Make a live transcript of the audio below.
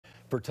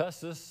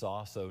Pertussis,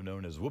 also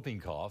known as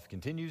whooping cough,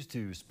 continues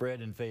to spread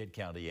in Fayette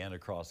County and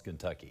across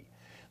Kentucky.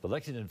 The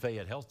Lexington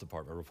Fayette Health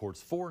Department reports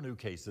 4 new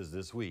cases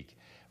this week,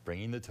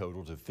 bringing the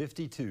total to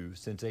 52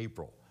 since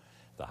April.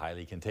 The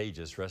highly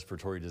contagious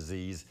respiratory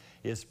disease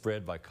is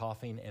spread by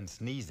coughing and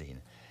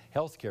sneezing.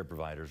 Healthcare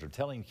providers are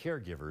telling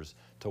caregivers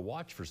to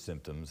watch for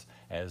symptoms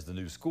as the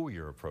new school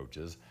year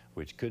approaches,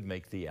 which could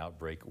make the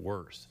outbreak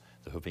worse.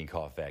 The whooping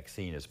cough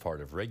vaccine is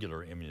part of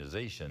regular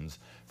immunizations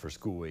for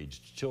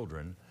school-aged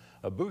children.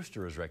 A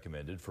booster is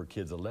recommended for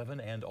kids 11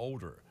 and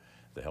older.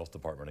 The health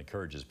department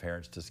encourages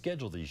parents to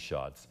schedule these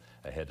shots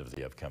ahead of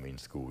the upcoming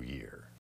school year.